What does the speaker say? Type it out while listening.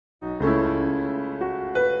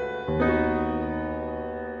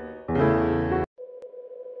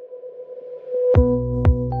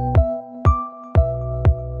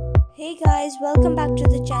Hey guys, welcome back to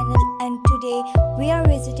the channel, and today we are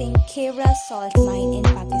visiting Khewara salt mine in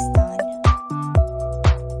Pakistan.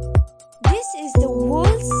 This is the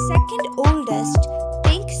world's second oldest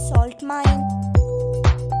pink salt mine.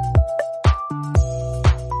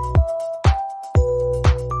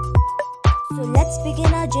 So let's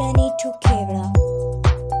begin our journey to Khewara.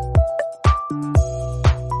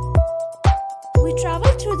 We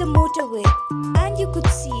traveled through the motorway and you could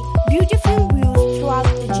see beautiful views throughout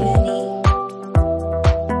the journey.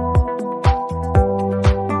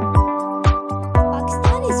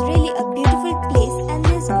 Pakistan is really a beautiful place and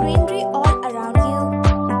there's greenery all around you.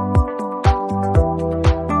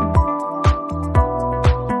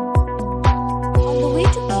 On the way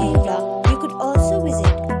to Khewara, you could also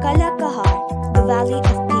visit the Valley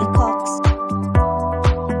of Peacocks.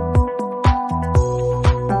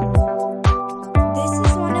 This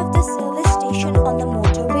is one of the service stations on the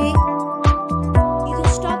motorway. You can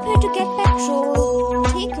stop here to get petrol,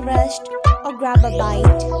 take a rest, or grab a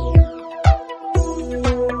bite.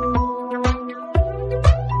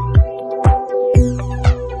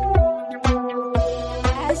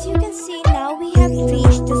 As you can see, now we have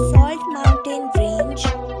reached the Salt Mountain range.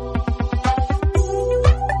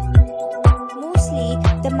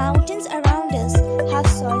 The mountains around us have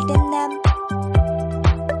salt in them.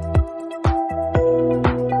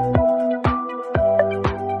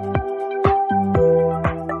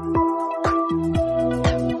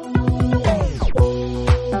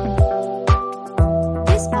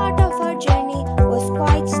 This part of our journey was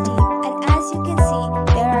quite steep, and as you can see,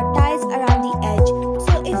 there are ties around the edge.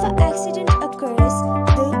 So if an accident occurs,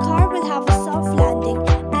 the car will have a soft landing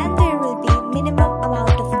and there will be minimum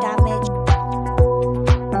amount of damage.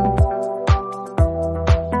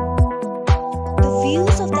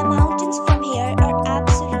 Views of the mountains from here are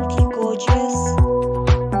absolutely gorgeous.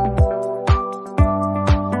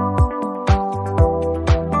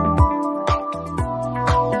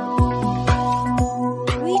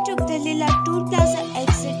 We took the Lila Tool Plaza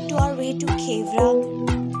exit to our way to Khewara.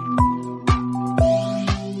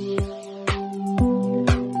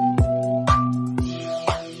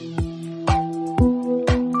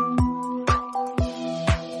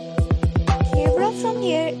 Khewara from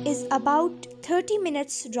here is about 30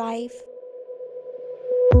 minutes drive.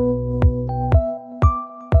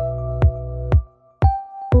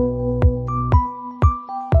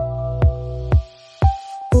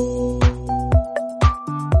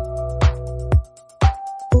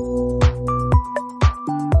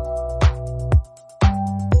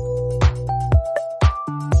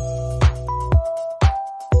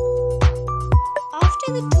 After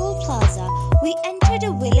the toll plaza, we entered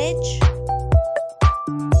a village.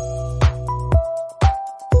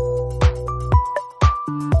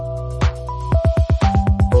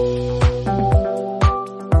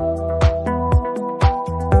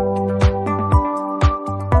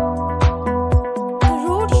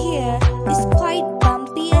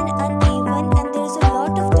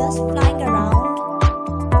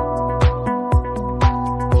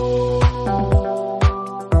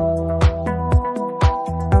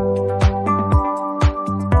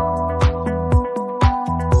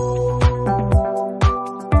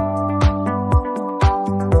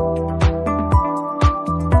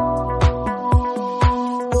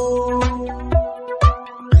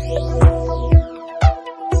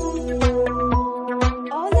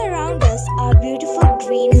 Beautiful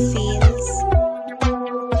green fields.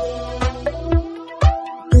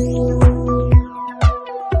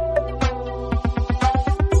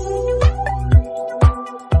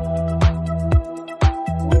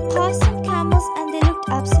 We passed some camels and they looked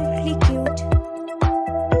absolutely cute.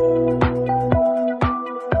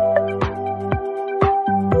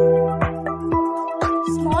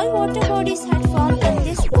 Small water bodies had formed in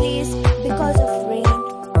this place because of rain.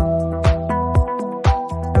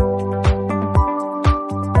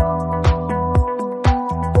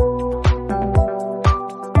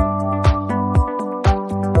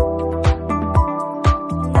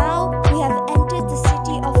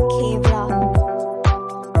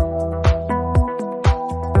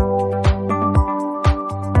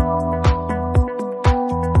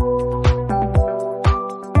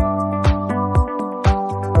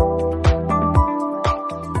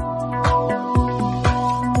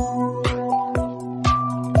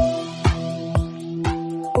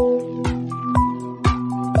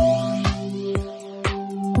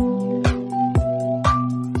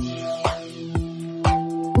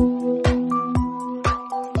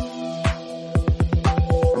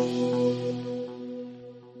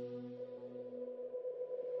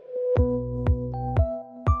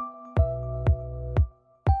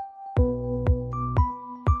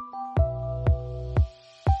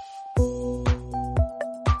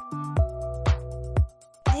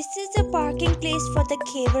 This is the parking place for the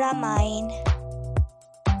khewara mine.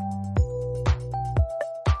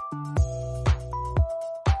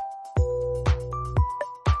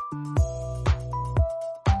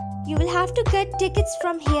 You will have to get tickets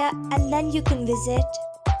from here and then you can visit.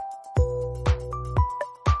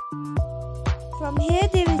 From here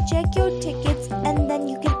they will check your tickets and then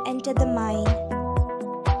you can enter the mine.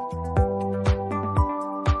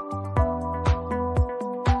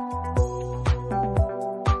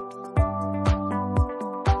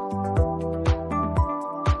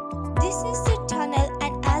 This is the tunnel,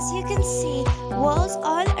 and as you can see, walls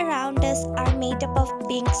all around us are made up of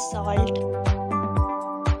pink salt.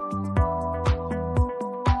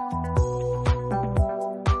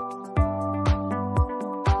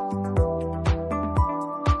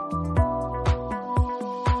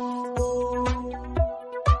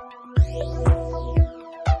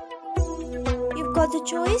 You've got the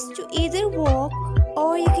choice to either walk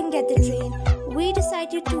or you can get the train. We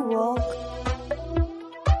decided to walk.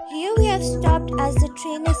 Here we have stopped as the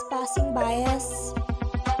train is passing by us.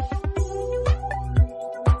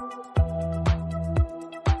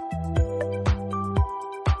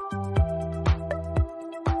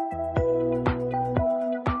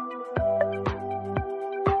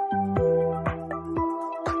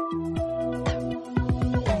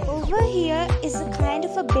 Over here is a kind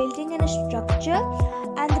of a building and a structure,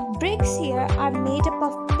 and the bricks here are made up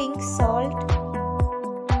of pink salt.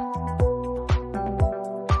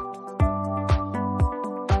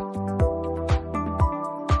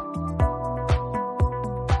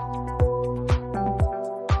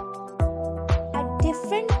 At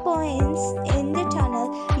different points in the tunnel,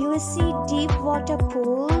 you will see deep water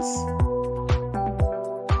pools.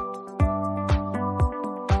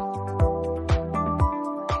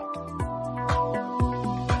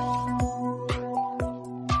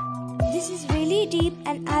 This is really deep,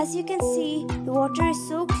 and as you can see, the water is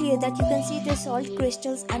so clear that you can see the salt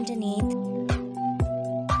crystals underneath.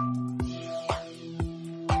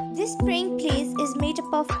 This praying place is made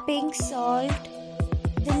up of pink salt.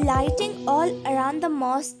 The lighting all around the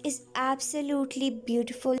mosque is absolutely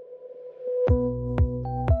beautiful.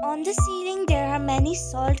 On the ceiling there are many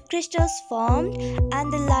salt crystals formed,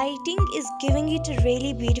 and the lighting is giving it a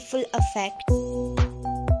really beautiful effect.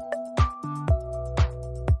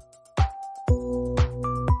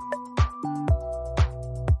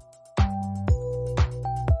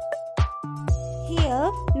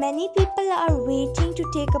 Here, many people are waiting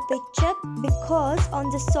to take a picture because on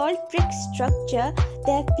the salt brick structure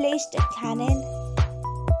they have placed a cannon.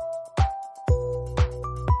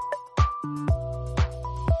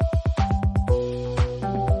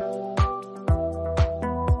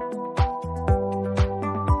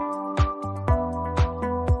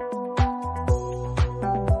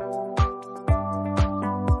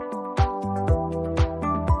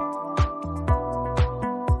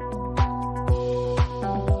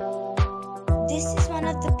 This is one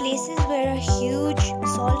of the places where a huge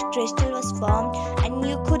salt crystal was formed, and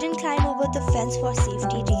you couldn't climb over the fence for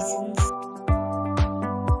safety reasons.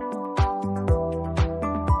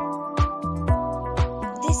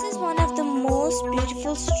 This is one of the most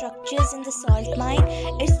beautiful structures in the salt mine.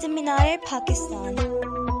 It's the Minar-e-Pakistan.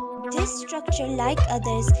 This structure, like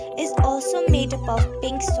others, is also made up of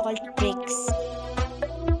pink salt bricks.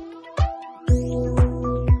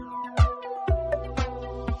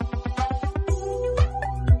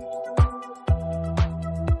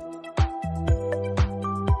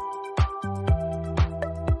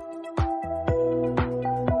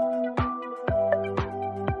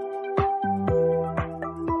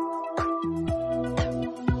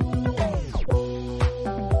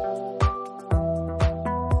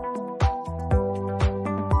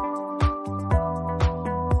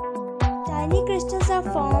 Tiny crystals are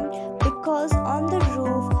formed because on the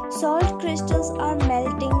roof salt crystals are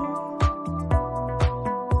melting.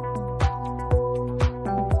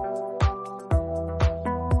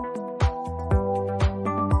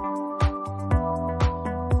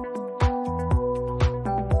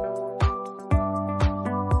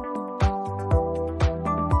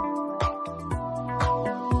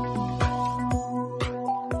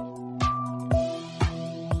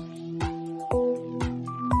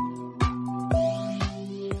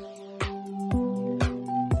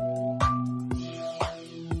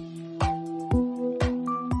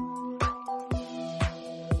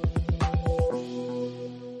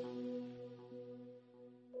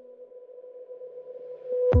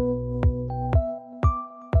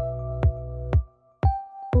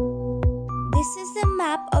 This is the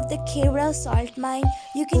map of the khewara salt mine.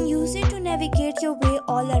 You can use it to navigate your way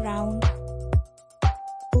all around.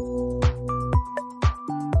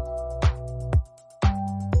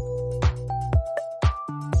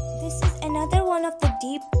 one of the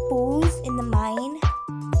deep pools in the mine.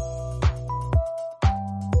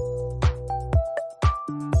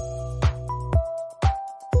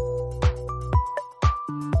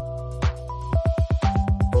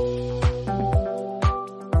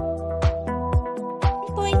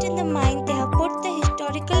 Point in the mine, they have put the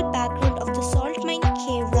historical background of the salt mine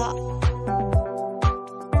khewara.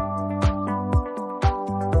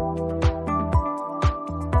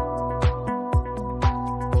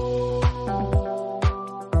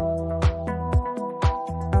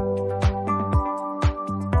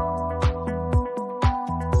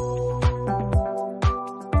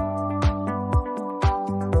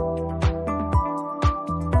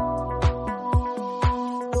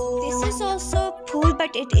 This is also a pool,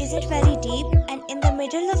 but it isn't very deep, and in the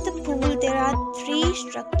middle of the pool there are three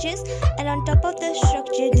structures, and on top of the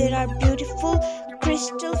structure there are beautiful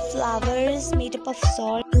crystal flowers made up of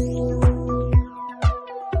salt.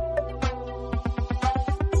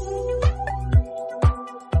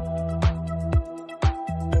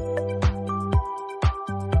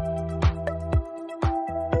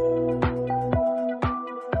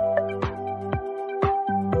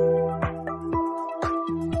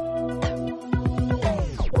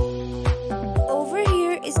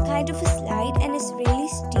 Is kind of a slide and it's really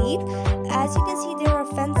steep. As you can see, there are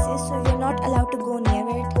fences, so you're not allowed to go near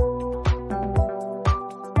it.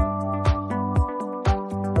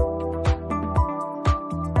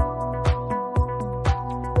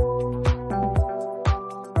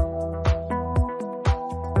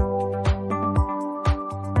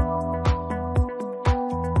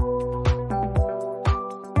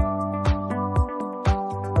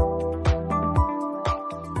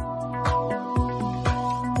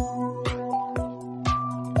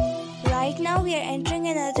 Right now we are entering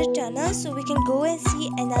another tunnel, so we can go and see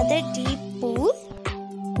another deep pool.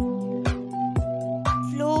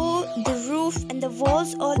 Floor, the roof and the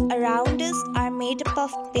walls all around us are made up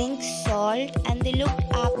of pink salt, and they look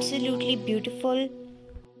absolutely beautiful.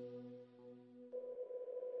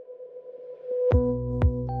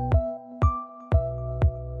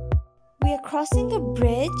 We are crossing a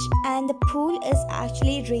bridge, and the pool is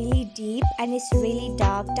actually really deep and it's really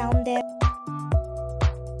dark down there.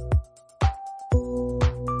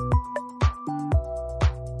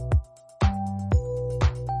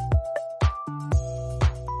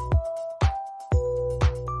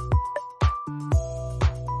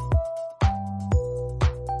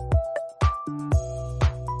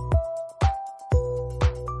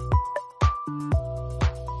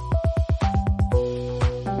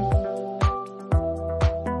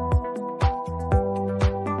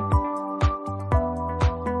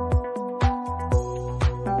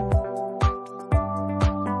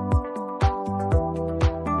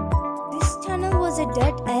 A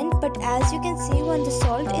dead end, but as you can see, when the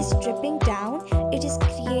salt is dripping down, it is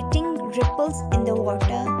creating ripples in the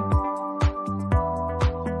water.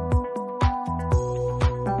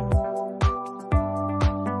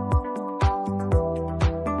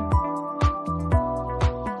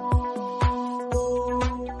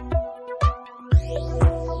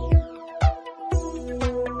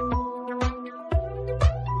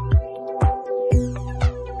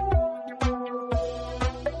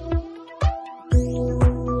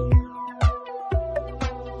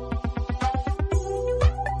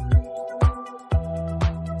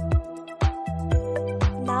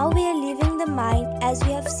 Now we are leaving the mine, as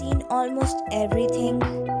we have seen almost everything.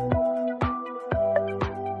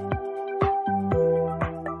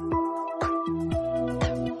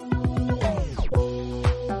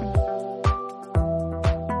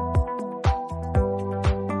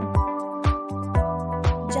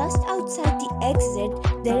 Just outside the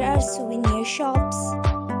exit, there are souvenir shops.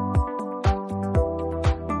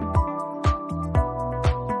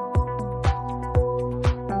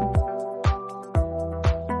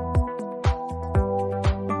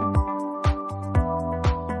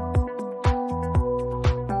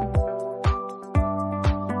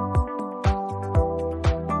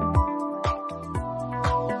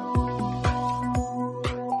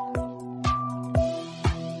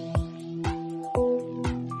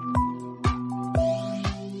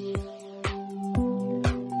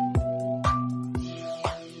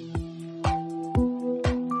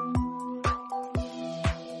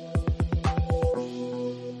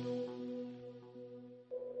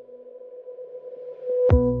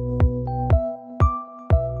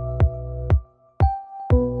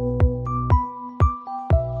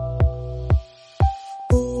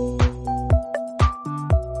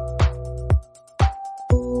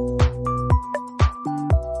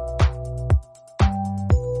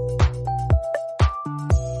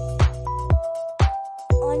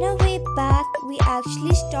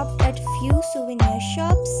 actually stopped at few souvenir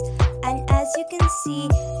shops, and as you can see,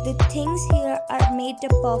 the things here are made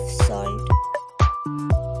up of salt.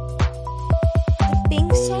 The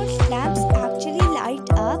pink salt lamps actually light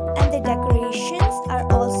up, and the decorations are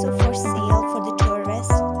also for sale for the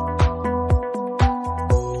tourists.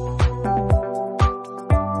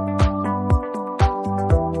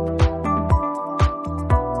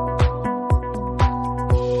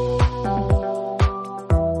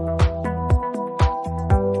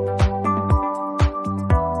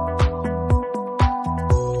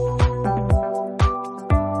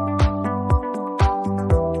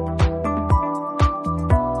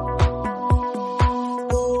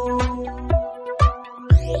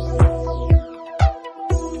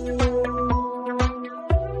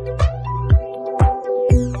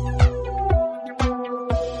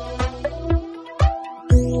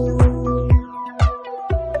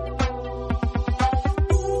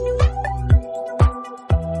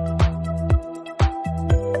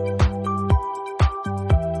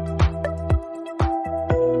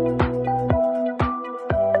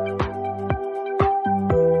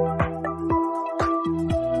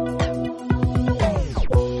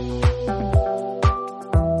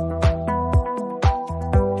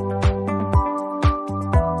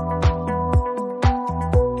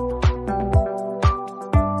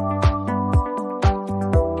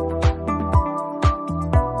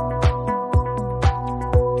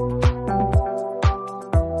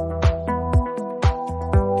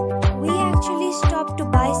 To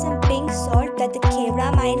buy some pink salt that the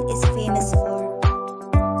khewara mine is famous for.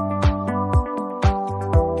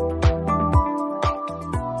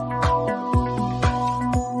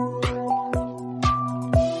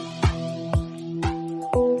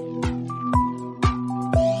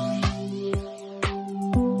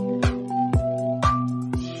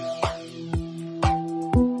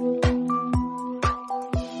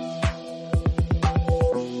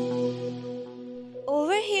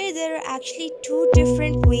 There are actually two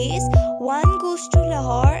different ways. One goes to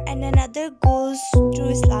Lahore and another goes to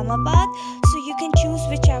Islamabad, so you can choose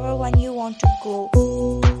whichever one you want to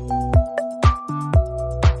go.